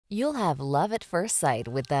You'll have love at first sight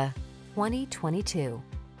with the 2022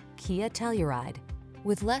 Kia Telluride.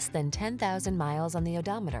 With less than 10,000 miles on the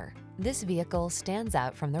odometer, this vehicle stands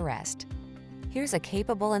out from the rest. Here's a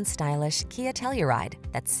capable and stylish Kia Telluride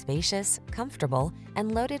that's spacious, comfortable,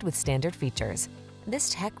 and loaded with standard features. This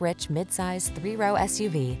tech-rich midsize 3-row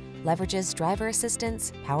SUV leverages driver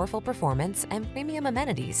assistance, powerful performance, and premium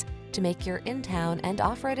amenities to make your in-town and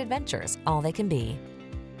off-road adventures all they can be.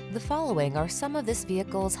 The following are some of this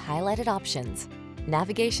vehicle's highlighted options: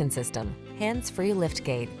 navigation system, hands-free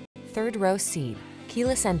liftgate, third-row seat,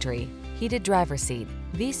 keyless entry, heated driver's seat,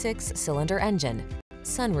 V6 cylinder engine,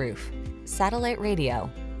 sunroof, satellite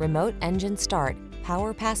radio, remote engine start,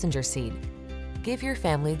 power passenger seat. Give your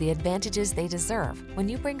family the advantages they deserve when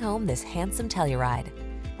you bring home this handsome Telluride.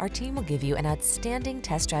 Our team will give you an outstanding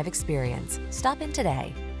test drive experience. Stop in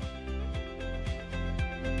today.